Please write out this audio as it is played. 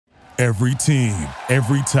Every team,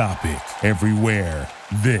 every topic, everywhere.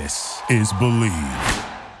 This is Believe.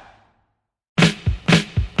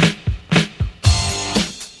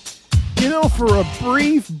 You know, for a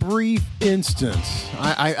brief instance,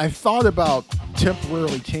 I thought about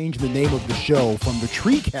temporarily changing the name of the show from the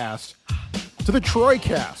TreeCast to the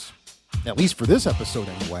Troycast, at least for this episode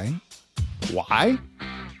anyway. Why?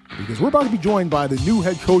 Because we're about to be joined by the new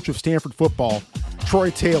head coach of Stanford football, Troy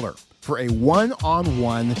Taylor, for a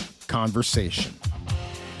one-on-one conversation.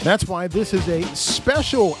 That's why this is a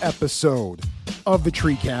special episode of the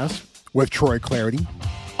TreeCast with Troy Clardy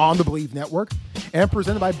on the Believe Network and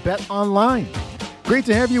presented by Bet Online. Great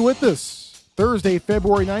to have you with us. Thursday,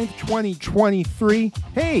 February 9th, 2023.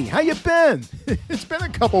 Hey, how you been? It's been a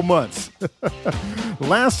couple months.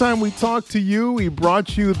 Last time we talked to you, we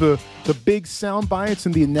brought you the big sound bites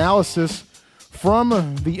and the analysis from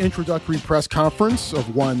the introductory press conference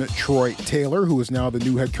of one Troy Taylor, who is now the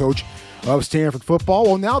new head coach of Stanford football.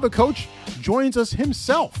 Well, now the coach joins us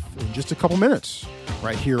himself in just a couple minutes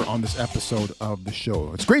right here on this episode of the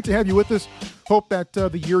show. It's great to have you with us. Hope that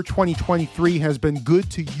the year 2023 has been good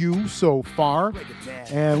to you so far.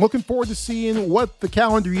 And looking forward to seeing what the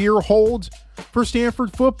calendar year holds for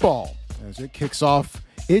Stanford football as it kicks off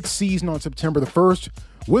its season on September the 1st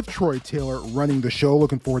with Troy Taylor running the show.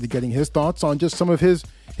 Looking forward to getting his thoughts on just some of his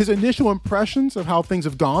initial impressions of how things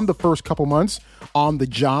have gone the first couple months on the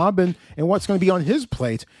job and what's going to be on his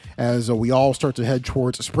plate as we all start to head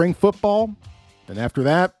towards spring football. Then after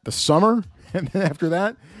that, the summer. And then after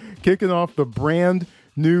that, kicking off the brand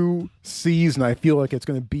new season. I feel like it's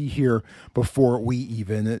going to be here before we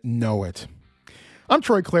even know it. I'm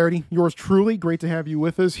Troy Clardy, yours truly. Great to have you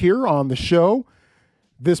with us here on the show.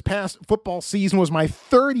 This past football season was my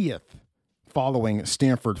 30th following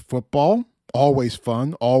Stanford football. Always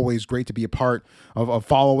fun, always great to be a part of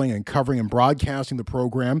following and covering and broadcasting the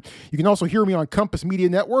program. You can also hear me on Compass Media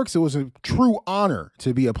Networks. It was a true honor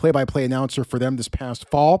to be a play-by-play announcer for them this past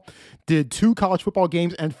fall. Did 2 college football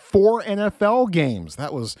games and 4 NFL games.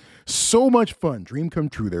 That was so much fun. Dream come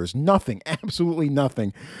true. There's nothing, absolutely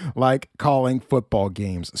nothing like calling football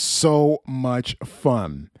games. So much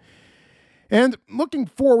fun. And looking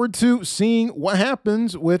forward to seeing what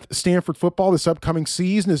happens with Stanford football this upcoming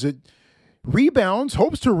season as it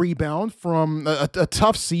hopes to rebound from a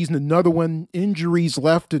tough season, another one, injuries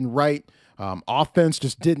left and right. Offense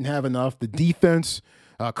just didn't have enough. The defense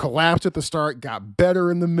collapsed at the start, got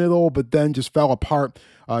better in the middle, but then just fell apart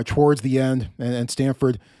towards the end. And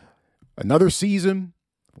Stanford, another season,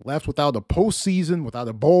 left without a postseason, without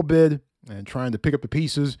a bowl bid, and trying to pick up the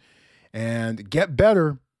pieces and get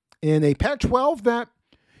better in a Pac-12 that,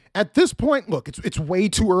 at this point, look, it's way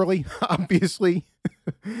too early, obviously.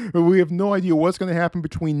 We have no idea what's going to happen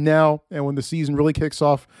between now and when the season really kicks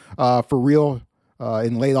off for real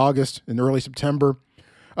in late August and early September.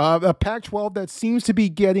 A Pac-12 that seems to be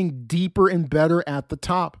getting deeper and better at the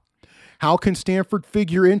top. How can Stanford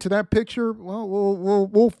figure into that picture? Well,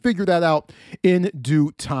 we'll figure that out in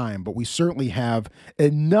due time, but we certainly have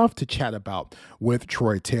enough to chat about with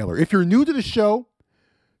Troy Taylor. If you're new to the show,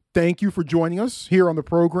 thank you for joining us here on the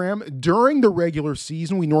program. During the regular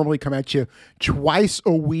season, we normally come at you twice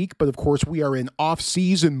a week, but of course we are in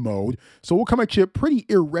off-season mode, so we'll come at you pretty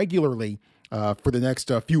irregularly for the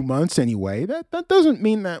next few months anyway. That doesn't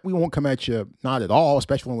mean that we won't come at you not at all,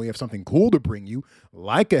 especially when we have something cool to bring you,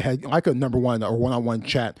 like a number one or one-on-one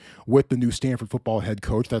chat with the new Stanford football head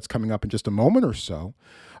coach. That's coming up in just a moment or so.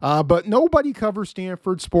 But nobody covers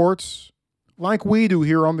Stanford sports like we do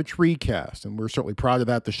here on the TreeCast, and we're certainly proud of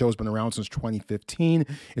that. The show's been around since 2015.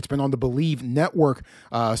 It's been on the Believe Network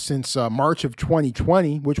since March of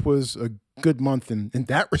 2020, which was a good month in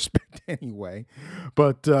that respect anyway.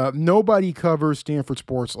 But nobody covers Stanford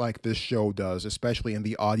sports like this show does, especially in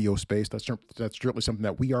the audio space. That's certainly something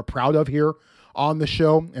that we are proud of here on the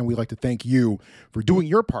show, and we'd like to thank you for doing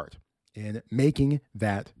your part in making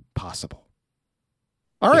that possible.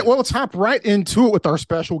 All right, well, let's hop right into it with our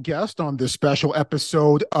special guest on this special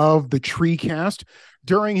episode of the TreeCast.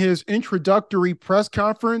 During his introductory press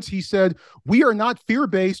conference, he said, "We are not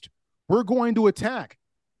fear-based. We're going to attack."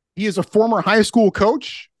 He is a former high school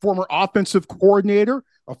coach, former offensive coordinator,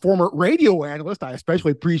 a former radio analyst. I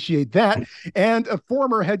especially appreciate that, and a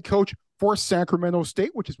former head coach for Sacramento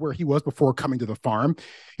State, which is where he was before coming to the farm.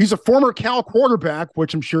 He's a former Cal quarterback,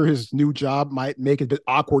 which I'm sure his new job might make it a bit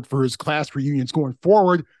awkward for his class reunions going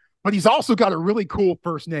forward. But he's also got a really cool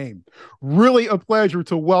first name. Really a pleasure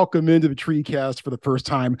to welcome into the TreeCast for the first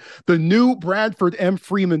time the new Bradford M.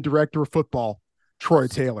 Freeman Director of Football, Troy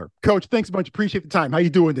Taylor. Coach, thanks a bunch. Appreciate the time. How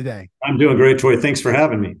you doing today? I'm doing great, Troy. Thanks for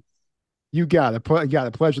having me. You got it. Got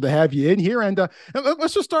a pleasure to have you in here.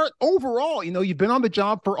 Let's just start overall. You've been on the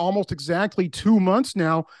job for almost exactly 2 months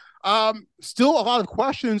now. Still a lot of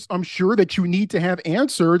questions, I'm sure, that you need to have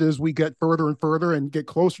answered as we get further and further and get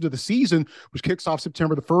closer to the season, which kicks off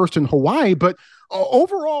September the 1st in Hawaii. But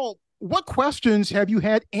overall, what questions have you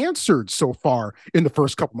had answered so far in the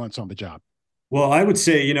first couple months on the job? Well, I would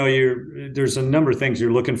say, there's a number of things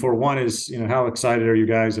you're looking for. One is, how excited are you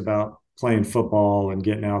guys about playing football and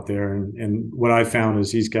getting out there? And what I found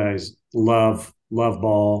is these guys love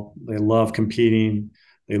ball. They love competing.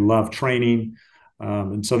 They love training.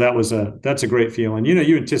 And so that's a great feeling.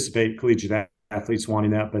 You anticipate collegiate athletes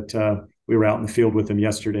wanting that, but we were out in the field with them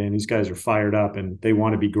yesterday, and these guys are fired up and they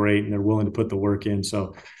want to be great and they're willing to put the work in.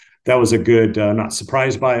 So that was a good, not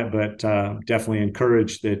surprised by it, but definitely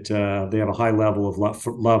encouraged that they have a high level of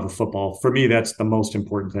love of football. For me, that's the most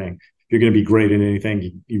important thing. If you're going to be great at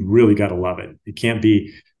anything, you really got to love it. It can't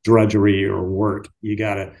be drudgery or work. You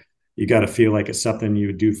got to feel like it's something you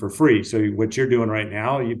would do for free. So what you're doing right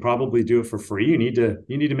now, you probably do it for free. You need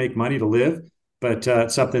to make money to live, but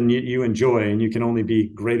it's something you enjoy, and you can only be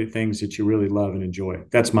great at things that you really love and enjoy.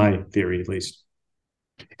 That's my theory, at least.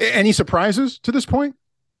 Any surprises to this point?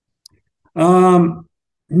 No,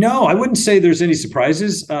 I wouldn't say there's any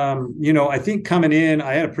surprises. I think coming in,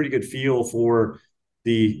 I had a pretty good feel for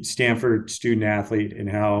the Stanford student athlete and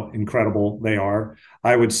how incredible they are.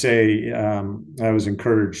 I would say I was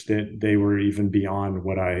encouraged that they were even beyond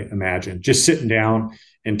what I imagined. Just sitting down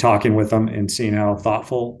and talking with them and seeing how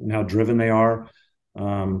thoughtful and how driven they are.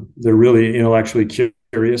 They're really intellectually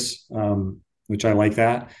curious, which I like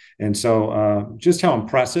that. And so just how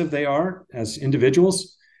impressive they are as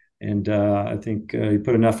individuals. And I think you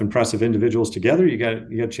put enough impressive individuals together, you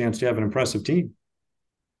got a chance to have an impressive team.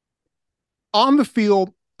 On the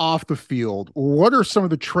field, off the field, what are some of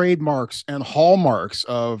the trademarks and hallmarks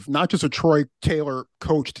of not just a Troy Taylor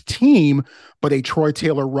coached team, but a Troy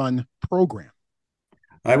Taylor run program?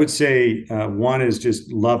 I would say one is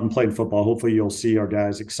just love and playing football. Hopefully you'll see our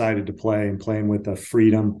guys excited to play and playing with the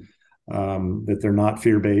freedom that they're not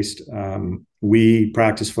fear-based. We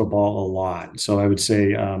practice football a lot. So I would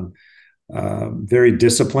say very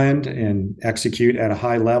disciplined and execute at a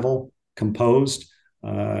high level, composed,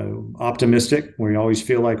 optimistic. We always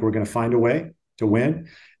feel like we're going to find a way to win.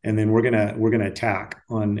 And then we're going to attack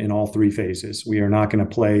in all three phases. We are not going to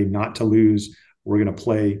play not to lose. We're going to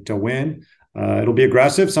play to win. It'll be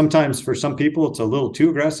aggressive. Sometimes for some people, it's a little too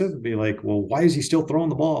aggressive. It'll be like, well, why is he still throwing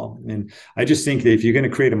the ball? And I just think that if you're going to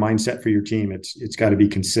create a mindset for your team, it's got to be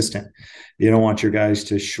consistent. You don't want your guys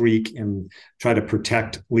to shriek and try to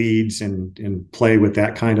protect leads and play with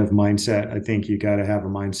that kind of mindset. I think you got to have a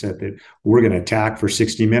mindset that we're going to attack for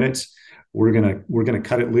 60 minutes. We're going to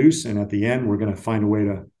cut it loose. And at the end, we're going to find a way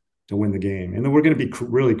to win the game. And then we're going to be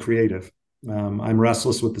really creative. I'm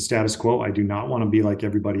restless with the status quo. I do not want to be like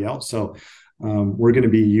everybody else. So we're going to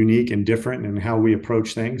be unique and different in how we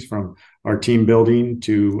approach things, from our team building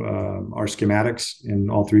to our schematics in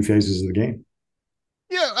all three phases of the game.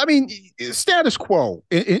 Yeah, I mean, status quo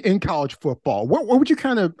in college football. How would you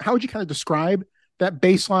kind of describe that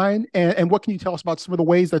baseline, and what can you tell us about some of the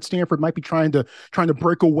ways that Stanford might be trying to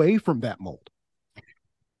break away from that mold?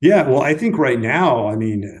 Yeah, well, I think right now, I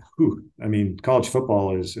mean, college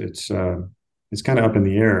football it's kind of up in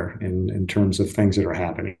the air in terms of things that are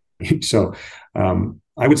happening. So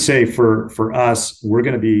I would say for us, we're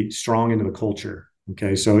going to be strong into the culture.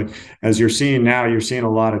 Okay, so as you're seeing now, you're seeing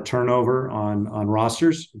a lot of turnover on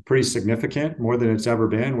rosters, pretty significant, more than it's ever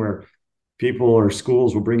been, where people or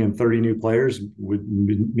schools will bring in 30 new players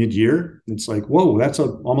mid-year. It's like, whoa, that's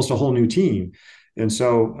almost a whole new team. And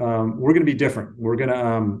so we're going to be different. We're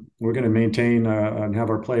going to maintain and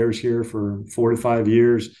have our players here for 4 to 5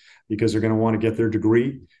 years because they're going to want to get their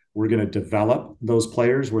degree. We're going to develop those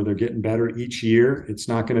players where they're getting better each year. It's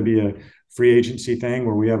not going to be a free agency thing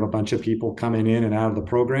where we have a bunch of people coming in and out of the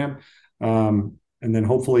program. And then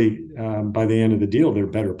hopefully by the end of the deal, they're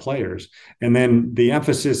better players. And then the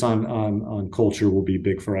emphasis on culture will be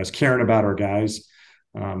big for us, caring about our guys,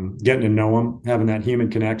 getting to know them, having that human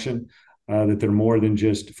connection, that they're more than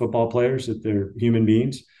just football players, that they're human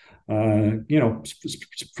beings.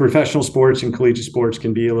 Professional sports and collegiate sports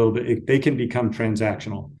can be they can become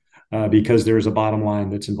transactional because there's a bottom line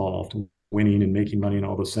that's involved, winning and making money and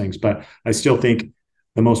all those things. But I still think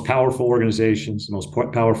the most powerful organizations, the most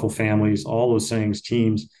powerful families, all those things,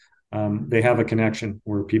 teams, they have a connection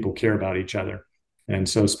where people care about each other. And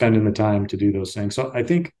so spending the time to do those things. So I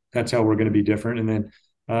think that's how we're going to be different. And then,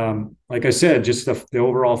 like I said, just the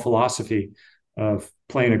overall philosophy of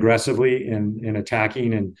playing aggressively and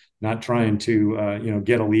attacking and not trying to,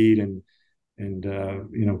 get a lead and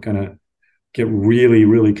kind of get really,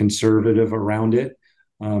 really conservative around it.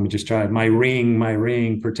 Just try my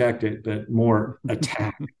ring, protect it, but more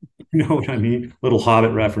attack. You know what I mean? Little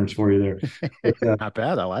Hobbit reference for you there. But, Not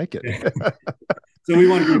bad. I like it. so we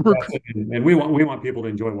want to be aggressive, and we want people to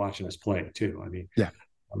enjoy watching us play too. I mean, yeah,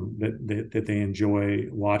 that they enjoy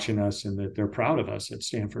watching us and that they're proud of us at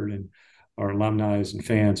Stanford and our alumni and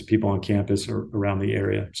fans, people on campus or around the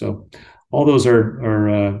area. So all those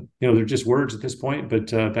are they're just words at this point, but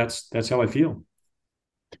that's how I feel.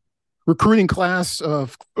 Recruiting class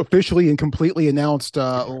officially and completely announced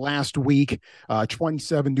last week.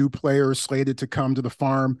 27 new players slated to come to the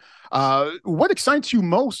farm. What excites you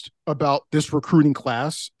most about this recruiting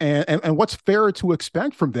class, and what's fair to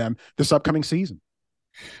expect from them this upcoming season?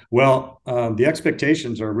 Well, the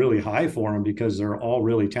expectations are really high for them because they're all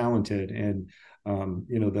really talented, and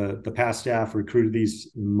the past staff recruited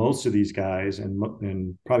most of these guys,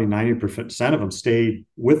 and probably 90% of them stayed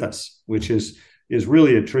with us, which is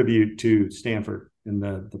really a tribute to Stanford and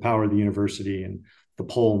the power of the university and the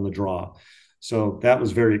pull and the draw. So that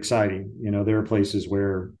was very exciting. There are places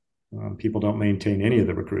where people don't maintain any of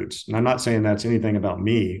the recruits. And I'm not saying that's anything about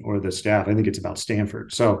me or the staff. I think it's about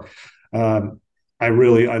Stanford. So I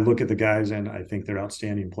look at the guys and I think they're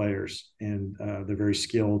outstanding players, and they're very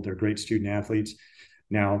skilled. They're great student athletes.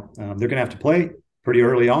 Now they're going to have to play pretty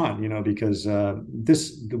early on, because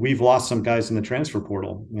we've lost some guys in the transfer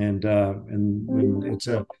portal, and it's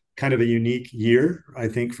a kind of a unique year, I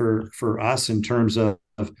think, for us in terms of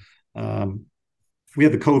we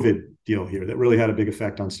had the COVID deal here that really had a big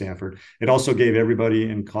effect on Stanford. It also gave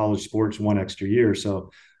everybody in college sports one extra year.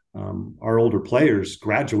 So our older players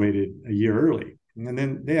graduated a year early, and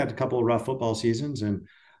then they had a couple of rough football seasons, and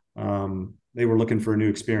they were looking for a new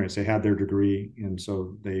experience. They had their degree, and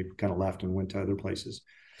so they kind of left and went to other places.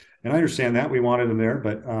 And I understand that. We wanted them there,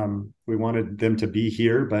 but we wanted them to be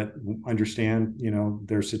here, but understand,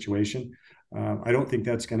 their situation. I don't think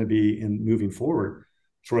that's going to be in moving forward.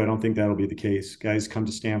 Troy, I don't think that'll be the case. Guys come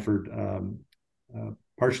to Stanford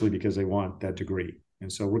partially because they want that degree.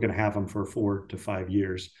 And so we're going to have them for 4 to 5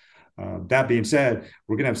 years. That being said,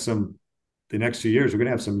 we're going to have the next 2 years, we're going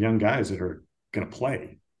to have some young guys that are going to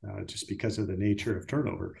play. Just because of the nature of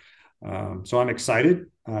turnover. So I'm excited.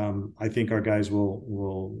 I think our guys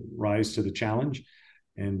will rise to the challenge,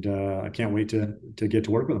 and I can't wait to get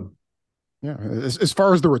to work with them. Yeah. As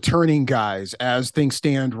far as the returning guys, as things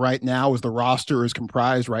stand right now, as the roster is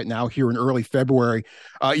comprised right now here in early February,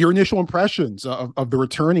 your initial impressions of the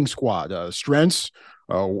returning squad, strengths,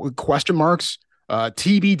 question marks,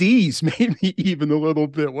 TBDs, maybe even a little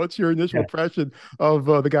bit. What's your initial impression of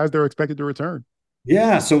the guys that are expected to return?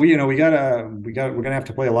 Yeah, so we're gonna have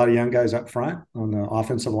to play a lot of young guys up front on the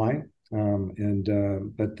offensive line,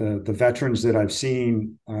 but the veterans that I've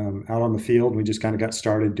seen out on the field, we just kind of got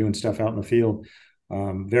started doing stuff out in the field.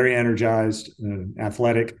 Very energized,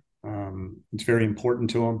 athletic. It's very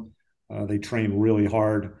important to them. They train really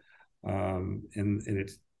hard, and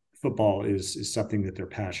it's football is something that they're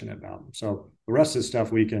passionate about. So the rest of the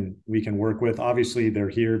stuff we can work with. Obviously, they're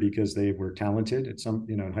here because they were talented at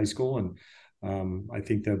in high school, and I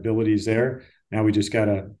think the ability is there. Now we just got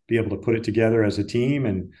to be able to put it together as a team.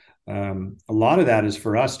 And a lot of that is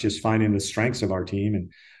for us just finding the strengths of our team.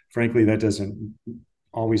 And frankly, that doesn't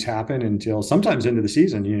always happen until sometimes into the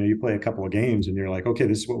season. You play a couple of games and you're like, okay,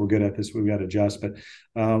 this is what we're good at. This we've got to adjust. But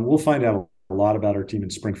we'll find out a lot about our team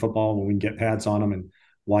in spring football when we can get pads on them and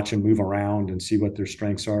watch them move around and see what their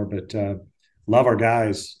strengths are. But love our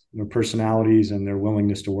guys, their personalities and their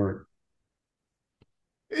willingness to work.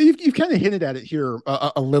 You've kind of hinted at it here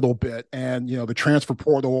a little bit, and the transfer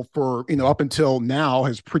portal for up until now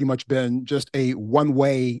has pretty much been just a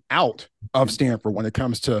one-way out of Stanford when it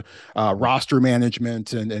comes to roster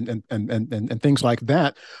management and things like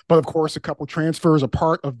that. But of course, a couple transfers are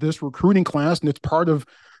part of this recruiting class, and it's part of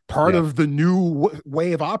the new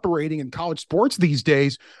way of operating in college sports these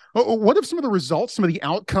days. What have some of the results, some of the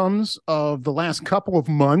outcomes of the last couple of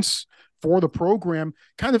months for the program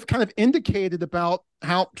kind of indicated about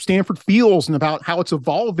how Stanford feels and about how it's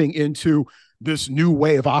evolving into this new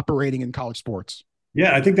way of operating in college sports?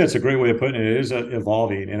 Yeah, I think that's a great way of putting it. It is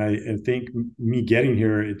evolving. And I think me getting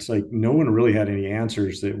here, it's like no one really had any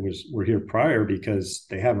answers that were here prior because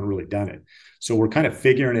they haven't really done it. So we're kind of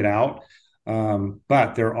figuring it out.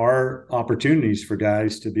 But there are opportunities for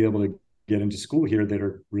guys to be able to get into school here that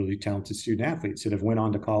are really talented student athletes that have went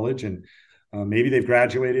on to college, and maybe they've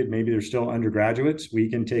graduated, maybe they're still undergraduates. We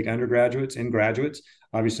can take undergraduates and graduates.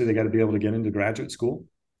 Obviously, they got to be able to get into graduate school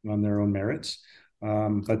on their own merits.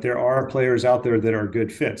 But there are players out there that are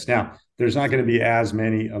good fits. Now, there's not going to be as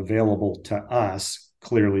many available to us,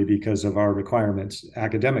 clearly, because of our requirements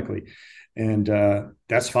academically. and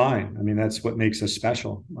that's fine. I mean, that's what makes us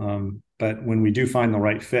special. But when we do find the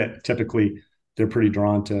right fit, typically they're pretty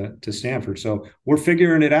drawn to Stanford. So we're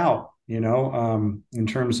figuring it out, in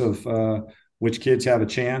terms of which kids have a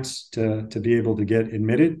chance to be able to get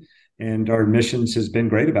admitted. And our admissions has been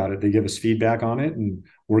great about it. They give us feedback on it, and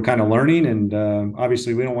we're kind of learning. And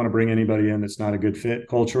obviously, we don't want to bring anybody in that's not a good fit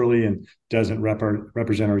culturally and doesn't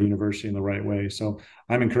represent our university in the right way. So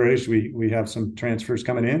I'm encouraged. We have some transfers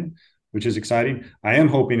coming in, which is exciting. I am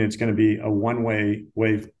hoping it's going to be a one-way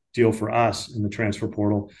deal for us in the transfer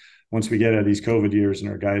portal once we get out of these COVID years and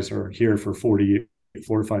our guys are here for 4 to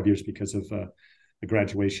 5 years because of the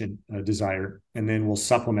graduation desire. And then we'll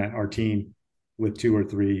supplement our team with 2 or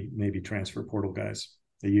 3 maybe transfer portal guys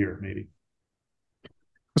a year, maybe.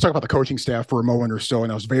 Let's talk about the coaching staff for a moment or so.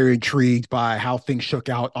 And I was very intrigued by how things shook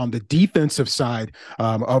out on the defensive side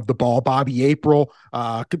of the ball. Bobby April,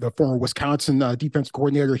 the former Wisconsin defense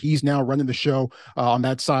coordinator, he's now running the show on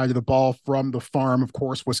that side of the ball from the farm. Of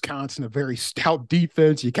course, Wisconsin, a very stout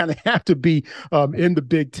defense. You kind of have to be in the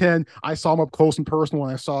Big Ten. I saw him up close and personal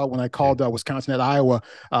when I called Wisconsin at Iowa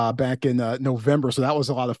back in November. So that was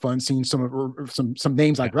a lot of fun seeing some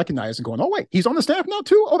names I'd recognize and going, oh, wait, he's on the staff now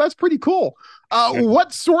too? Oh, that's pretty cool.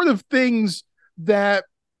 What sort of things that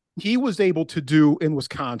he was able to do in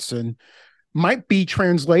Wisconsin might be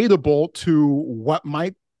translatable to what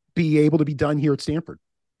might be able to be done here at Stanford?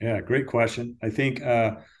 Yeah, great question. I think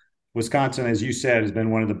Wisconsin, as you said, has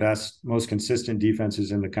been one of the best, most consistent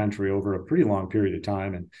defenses in the country over a pretty long period of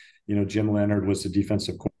time. And, Jim Leonard was the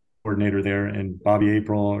defensive coordinator there, and Bobby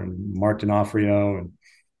April and Mark D'Onofrio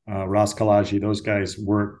and Ross Kalaji, those guys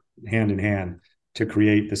work hand in hand to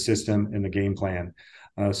create the system and the game plan.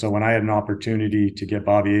 So when I had an opportunity to get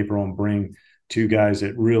Bobby April and bring 2 guys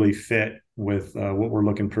that really fit with what we're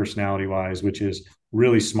looking personality-wise, which is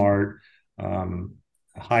really smart,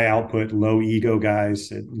 high output, low ego guys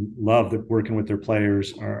that love working with their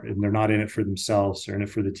players, and they're not in it for themselves, they're in it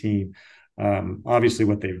for the team. Obviously,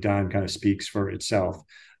 what they've done kind of speaks for itself.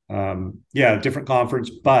 Different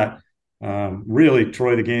conference, but really,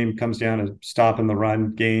 Troy, the game comes down to stopping the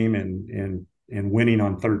run game and winning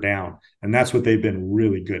on third down. And that's what they've been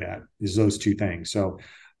really good at, is those 2 things. So,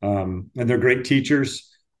 and they're great teachers.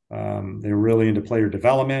 They're really into player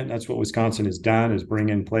development. That's what Wisconsin has done, is bring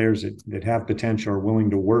in players that have potential, are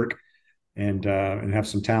willing to work and have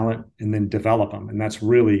some talent, and then develop them. And that's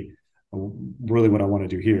really what I want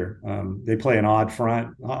to do here. They play an odd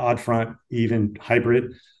front, even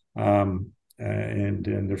hybrid, and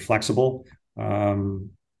they're flexible.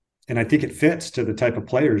 And I think it fits to the type of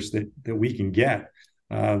players that we can get.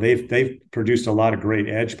 They've produced a lot of great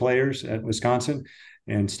edge players at Wisconsin,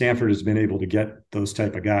 and Stanford has been able to get those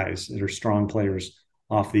type of guys that are strong players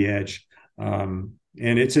off the edge. And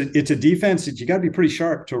it's a defense that you got to be pretty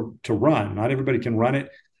sharp to run. Not everybody can run it.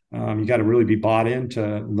 You got to really be bought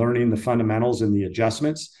into learning the fundamentals and the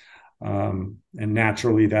adjustments. And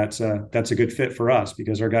naturally, that's a good fit for us,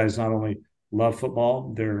 because our guys not only love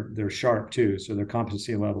football, they're sharp too, so their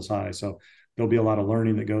competency level's high. So there'll be a lot of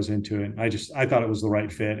learning that goes into it. I thought it was the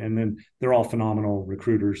right fit. And then they're all phenomenal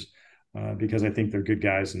recruiters, because I think they're good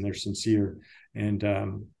guys and they're sincere. And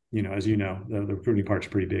as you know, the recruiting part's a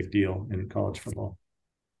pretty big deal in college football.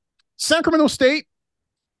 Sacramento State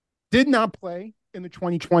did not play in the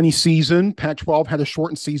 2020 season. Pac-12 had a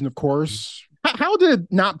shortened season, of course. How did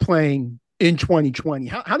not playing in 2020?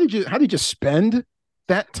 How did you spend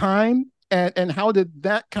that time? And how did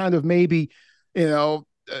that kind of maybe,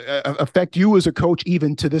 affect you as a coach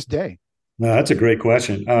even to this day? No, that's a great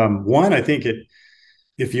question. One, I think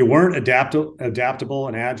if you weren't adaptable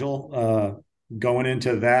and agile going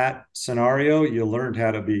into that scenario, you learned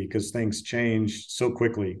how to be, because things change so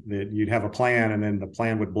quickly that you'd have a plan, and then the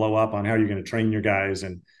plan would blow up on how you're going to train your guys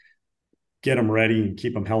and get them ready and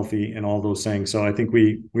keep them healthy and all those things. So I think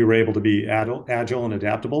we were able to be agile and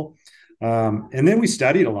adaptable. And then we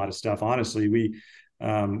studied a lot of stuff. Honestly,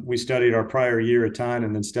 we studied our prior year a ton,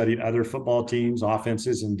 and then studied other football teams,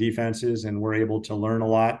 offenses and defenses, and we're able to learn a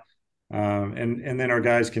lot. And then our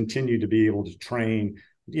guys continue to be able to train.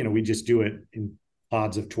 We just do it in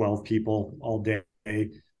pods of 12 people all day.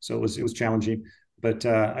 So it was challenging, but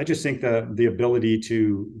I just think the ability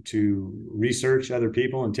to research other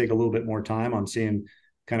people and take a little bit more time on seeing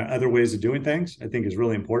kind of other ways of doing things, I think is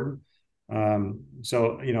really important.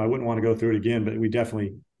 So, I wouldn't want to go through it again, but we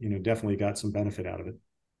definitely got some benefit out of it.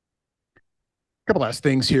 A couple last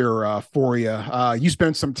things here for you. You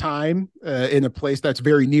spent some time in a place that's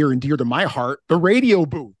very near and dear to my heart, the radio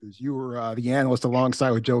booth, as you were the analyst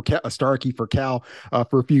alongside with Joe Starkey for Cal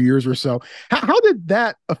for a few years or so. How did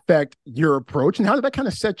that affect your approach, and how did that kind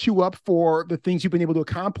of set you up for the things you've been able to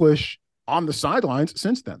accomplish on the sidelines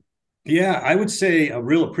since then. Yeah, I would say a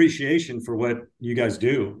real appreciation for what you guys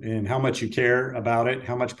do and how much you care about it,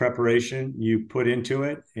 how much preparation you put into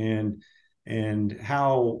it, and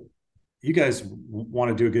how you guys want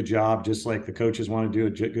to do a good job, just like the coaches want to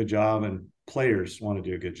do a good job and players want to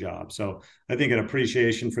do a good job. So I think an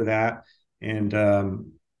appreciation for that, and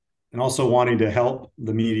also wanting to help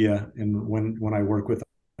the media and when I work with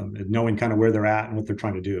them, and knowing kind of where they're at and what they're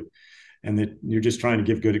trying to do, and that you're just trying to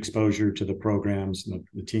give good exposure to the programs and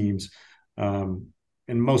the teams. And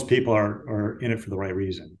most people are in it for the right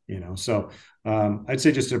reason, So I'd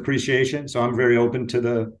say just an appreciation. So I'm very open to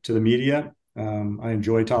the media. I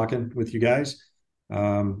enjoy talking with you guys.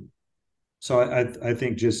 So I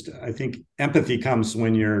think empathy comes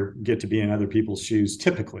when you get to be in other people's shoes,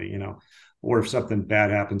 typically, or if something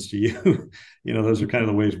bad happens to you, those are kind of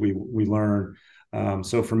the ways we learn.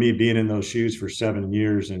 So for me, being in those shoes for 7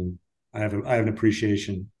 years, and I have an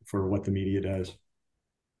appreciation for what the media does.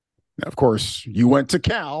 Now, of course, you went to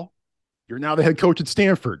Cal. You're now the head coach at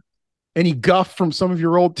Stanford. Any guff from some of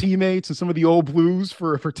your old teammates and some of the old Blues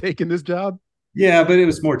for taking this job? Yeah, but it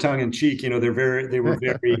was more tongue in cheek. They were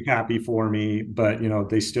very happy for me, but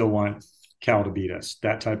they still want Cal to beat us.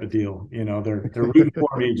 That type of deal. They're rooting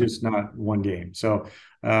for me, just not one game. So,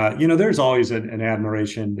 there's always an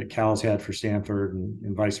admiration that Cal's had for Stanford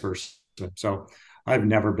and vice versa. So I've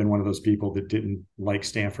never been one of those people that didn't like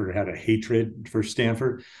Stanford or had a hatred for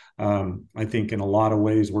Stanford. I think in a lot of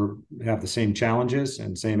ways we have the same challenges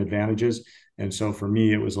and same advantages. And so for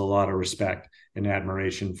me, it was a lot of respect and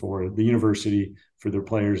admiration for the university, for their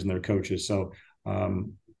players and their coaches. So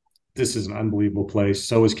this is an unbelievable place.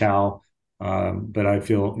 So is Cal. But I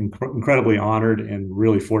feel incredibly honored and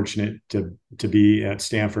really fortunate to be at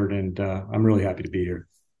Stanford. And I'm really happy to be here.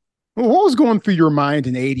 Well, what was going through your mind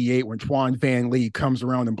in '88 when Twan Van Lee comes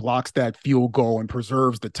around and blocks that field goal and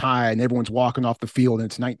preserves the tie, and everyone's walking off the field and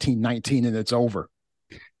it's 19-19 and it's over?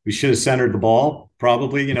 We should have centered the ball.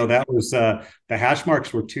 Probably, that was the hash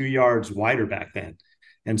marks were 2 yards wider back then.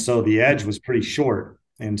 And so the edge was pretty short.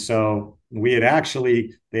 And so they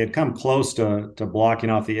had come close to blocking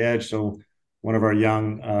off the edge. So one of our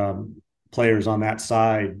young players on that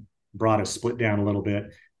side brought us split down a little bit.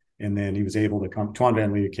 And then he was able to come. Twan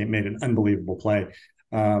Van Lee made an unbelievable play.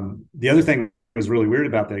 The other thing that was really weird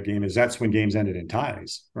about that game is that's when games ended in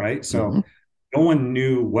ties, right? So no one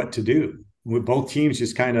knew what to do. Both teams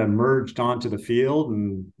just kind of merged onto the field,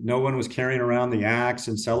 and no one was carrying around the axe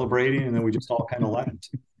and celebrating, and then we just all kind of left.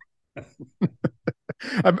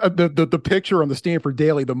 The picture on the Stanford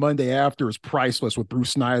Daily the Monday after is priceless, with Bruce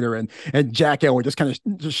Snyder and Jack Elway just kind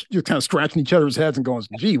of scratching each other's heads and going,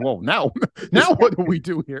 "Gee, whoa, now what do we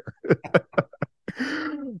do here?"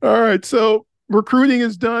 All right, so recruiting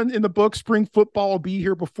is done in the book. Spring football will be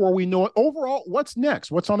here before we know it. Overall, what's next?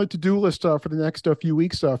 What's on the to-do list for the next few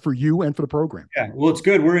weeks for you and for the program? Yeah, well, it's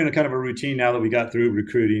good. We're in a kind of a routine now that we got through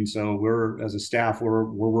recruiting. So as a staff, we're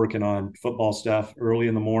working on football stuff early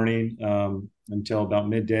in the morning until about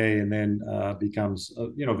midday, and then becomes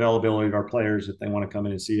availability of our players if they want to come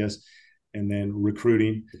in and see us, and then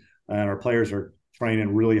recruiting. And our players are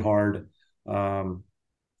training really hard.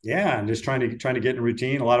 And just trying to get in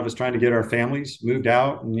routine. A lot of us trying to get our families moved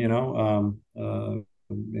out, and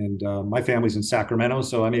my family's in Sacramento,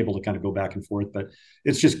 so I'm able to kind of go back and forth. But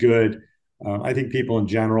it's just good. I think people in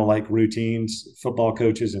general like routines. Football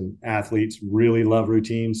coaches and athletes really love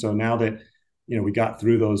routines. So now that we got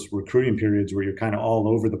through those recruiting periods where you're kind of all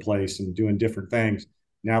over the place and doing different things,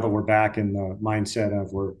 now that we're back in the mindset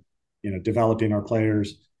of we're developing our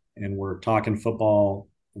players and we're talking football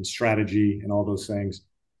and strategy and all those things,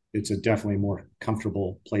 it's a definitely more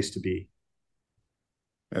comfortable place to be.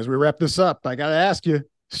 As we wrap this up, I got to ask you,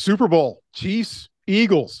 Super Bowl, Chiefs,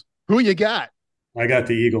 Eagles, who you got? I got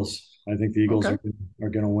the Eagles. I think the Eagles are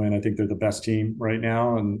going to win. I think they're the best team right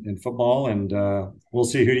now in football, and we'll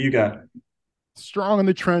see. Who do you got? Strong in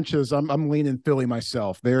the trenches. I'm leaning Philly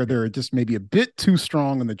myself. They're just maybe a bit too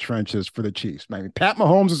strong in the trenches for the Chiefs. I mean, Pat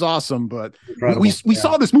Mahomes is awesome, but we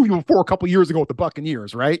saw this movie before a couple of years ago with the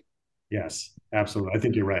Buccaneers, right? Yes, absolutely. I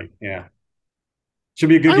think you're right. Yeah. Should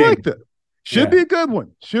be a good game. I like that. Should be a good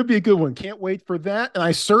one. Should be a good one. Can't wait for that. And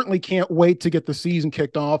I certainly can't wait to get the season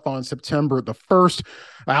kicked off on September the 1st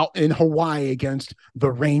out in Hawaii against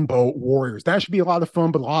the Rainbow Warriors. That should be a lot of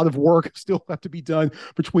fun, but a lot of work still have to be done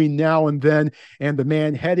between now and then. And the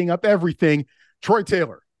man heading up everything, Troy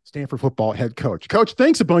Taylor, Stanford football head coach. Coach,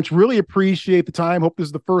 thanks a bunch. Really appreciate the time. Hope this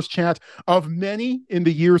is the first chat of many in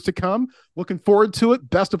the years to come. Looking forward to it.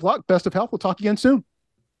 Best of luck. Best of health. We'll talk again soon.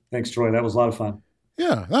 Thanks, Troy. That was a lot of fun.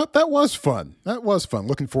 Yeah, that was fun. That was fun.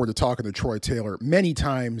 Looking forward to talking to Troy Taylor many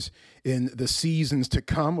times in the seasons to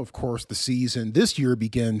come. Of course, the season this year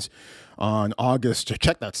begins on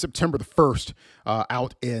September the 1st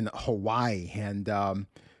out in Hawaii. And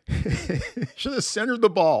should have centered the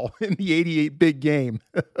ball in the 88 big game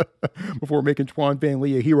before making Twan Van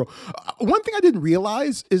Lee a hero. One thing I didn't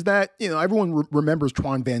realize is that, everyone remembers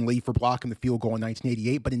Twan Van Lee for blocking the field goal in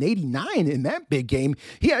 1988, but in 89, in that big game,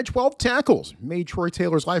 he had 12 tackles, made Troy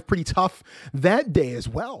Taylor's life pretty tough that day as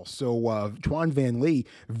well. So Twan Van Lee,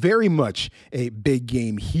 very much a big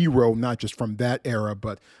game hero, not just from that era,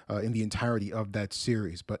 but in the entirety of that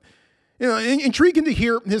series. But, intriguing to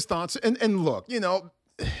hear his thoughts. And look,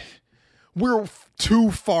 we're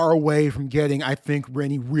too far away from getting, I think,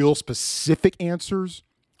 any real specific answers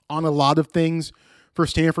on a lot of things for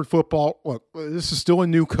Stanford football. Look, this is still a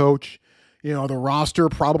new coach. The roster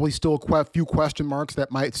probably still a few question marks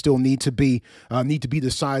that might still need to be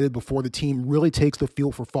decided before the team really takes the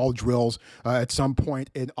field for fall drills at some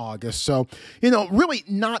point in August. So, really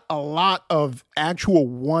not a lot of actual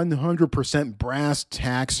 100% brass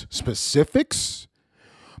tacks specifics.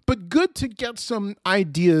 But good to get some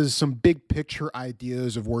ideas, some big picture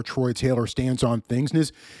ideas of where Troy Taylor stands on things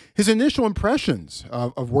and his initial impressions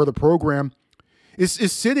of where the program is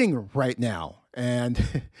sitting right now.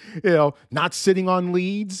 And, not sitting on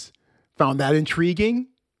leads, found that intriguing.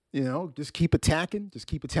 Just keep attacking.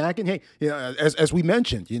 Hey, as we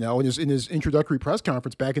mentioned, in his introductory press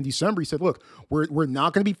conference back in December, he said, look, we're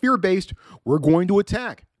not going to be fear-based. We're going to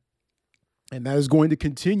attack. And that is going to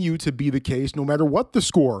continue to be the case no matter what the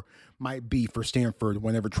score might be for Stanford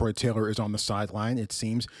whenever Troy Taylor is on the sideline, it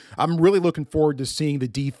seems. I'm really looking forward to seeing the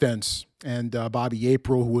defense and Bobby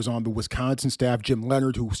April, who was on the Wisconsin staff, Jim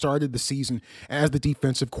Leonard, who started the season as the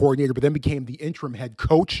defensive coordinator, but then became the interim head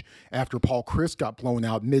coach after Paul Chryst got blown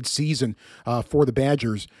out mid-season for the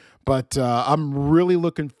Badgers. But I'm really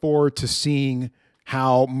looking forward to seeing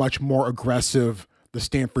how much more aggressive the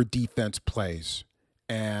Stanford defense plays,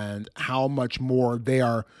 and how much more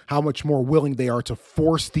willing they are to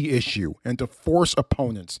force the issue and to force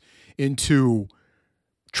opponents into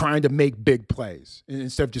trying to make big plays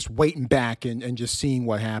instead of just waiting back and just seeing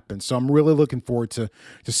what happens. So I'm really looking forward to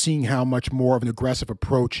seeing how much more of an aggressive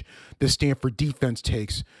approach the Stanford defense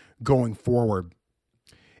takes going forward.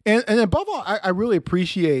 And above all, I really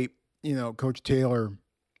appreciate, Coach Taylor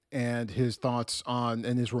and his thoughts on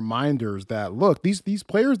and his reminders that, look, these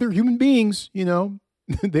players, they're human beings,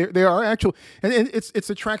 They are actual, and it's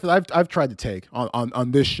a track that I've tried to take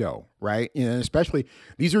on this show, right? Especially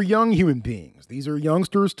these are young human beings. These are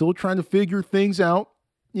youngsters still trying to figure things out.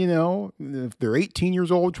 If they're 18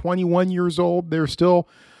 years old, 21 years old, they're still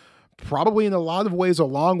probably in a lot of ways a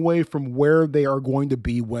long way from where they are going to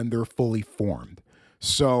be when they're fully formed.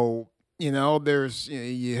 So, you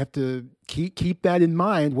have to keep that in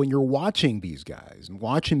mind when you're watching these guys and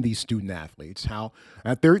watching these student athletes, how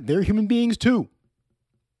they're human beings too.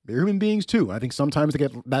 They're human beings too. I think sometimes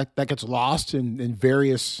that gets lost in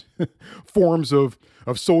various forms of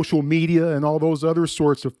social media and all those other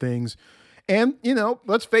sorts of things. And,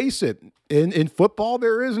 let's face it, in football,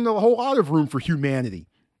 there isn't a whole lot of room for humanity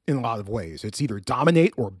in a lot of ways. It's either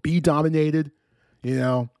dominate or be dominated.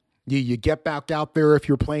 You get back out there if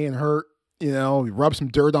you're playing hurt, you rub some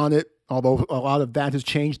dirt on it, although a lot of that has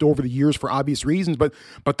changed over the years for obvious reasons, but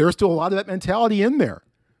there's still a lot of that mentality in there.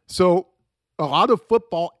 So a lot of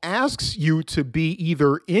football asks you to be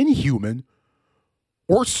either inhuman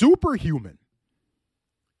or superhuman.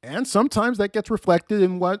 And sometimes that gets reflected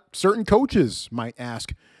in what certain coaches might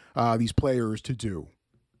ask these players to do,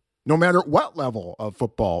 no matter what level of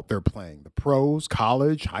football they're playing, the pros,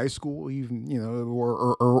 college, high school, even,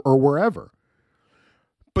 or wherever.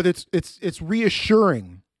 But it's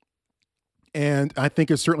reassuring. And I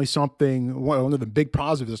think it's certainly something, one of the big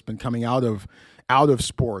positives that's been coming out of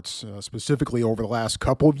sports, specifically over the last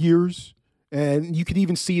couple of years. And you could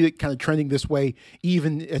even see it kind of trending this way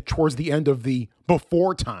even towards the end of the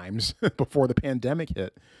before times, before the pandemic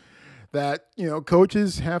hit, that,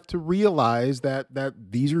 coaches have to realize that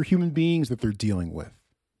these are human beings that they're dealing with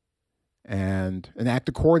and act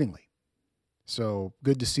accordingly. So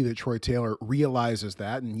good to see that Troy Taylor realizes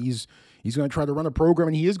that, and he's going to try to run a program,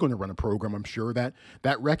 and he is going to run a program, I'm sure, that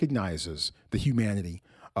recognizes the humanity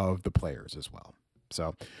of the players as well.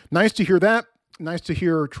 So nice to hear that. Nice to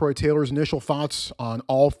hear Troy Taylor's initial thoughts on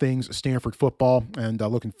all things Stanford football, and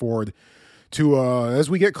looking forward to, as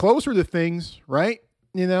we get closer to things, right?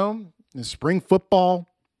 Spring football.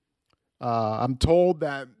 I'm told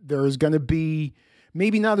that there is going to be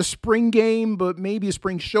maybe not a spring game, but maybe a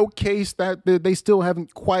spring showcase. That they still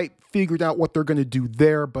haven't quite figured out what they're going to do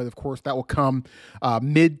there. But of course, that will come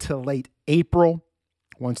mid to late April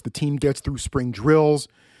once the team gets through spring drills.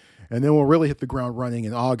 And then we'll really hit the ground running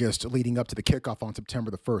in August, leading up to the kickoff on September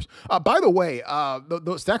the 1st. By the way,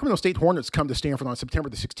 the Sacramento State Hornets come to Stanford on September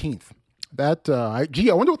the 16th. I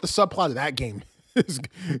wonder what the subplot of that game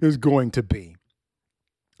is going to be.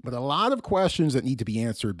 But a lot of questions that need to be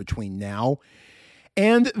answered between now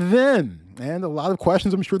and then. And a lot of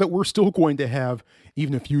questions I'm sure that we're still going to have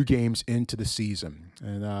even a few games into the season.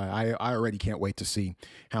 And I already can't wait to see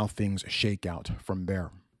how things shake out from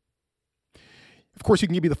there. Of course, you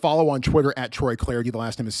can give me the follow on Twitter at Troy Clardy. The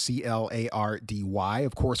last name is Clardy.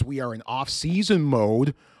 Of course, we are in off-season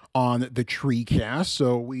mode on the TreeCast.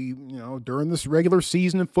 So we, during this regular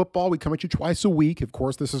season in football, we come at you twice a week. Of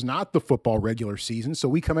course, this is not the football regular season, so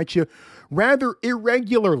we come at you rather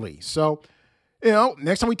irregularly. So,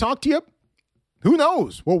 next time we talk to you, who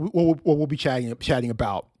knows what we'll be chatting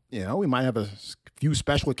about. We might have a few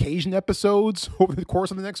special occasion episodes over the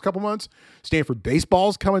course of the next couple months. Stanford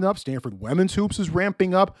baseball's coming up. Stanford women's hoops is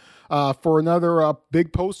ramping up for another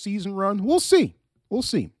big postseason run. We'll see.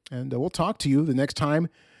 And we'll talk to you the next time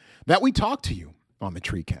that we talk to you on the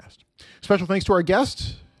TreeCast. Special thanks to our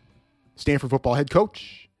guest, Stanford football head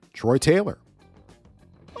coach, Troy Taylor.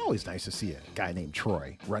 Always nice to see a guy named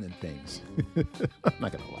Troy running things. I'm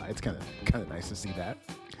not going to lie. It's kind of nice to see that.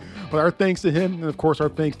 But our thanks to him, and of course our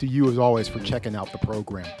thanks to you as always for checking out the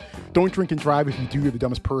program. Don't drink and drive. If you do, you're the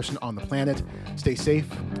dumbest person on the planet. Stay safe,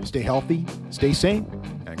 stay healthy, stay sane,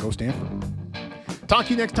 and go Stanford. Talk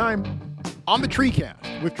to you next time on the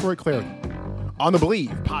TreeCast with Troy Clardy on the Believe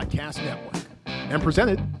Podcast Network and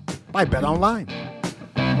presented by BetOnline.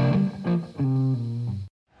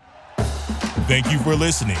 Thank you for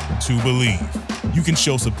listening to Believe. You can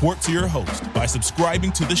show support to your host by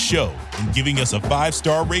subscribing to the show and giving us a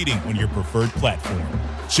 5-star rating on your preferred platform.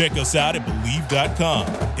 Check us out at Believe.com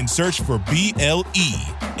and search for BLEAV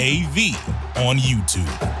on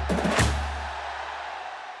YouTube.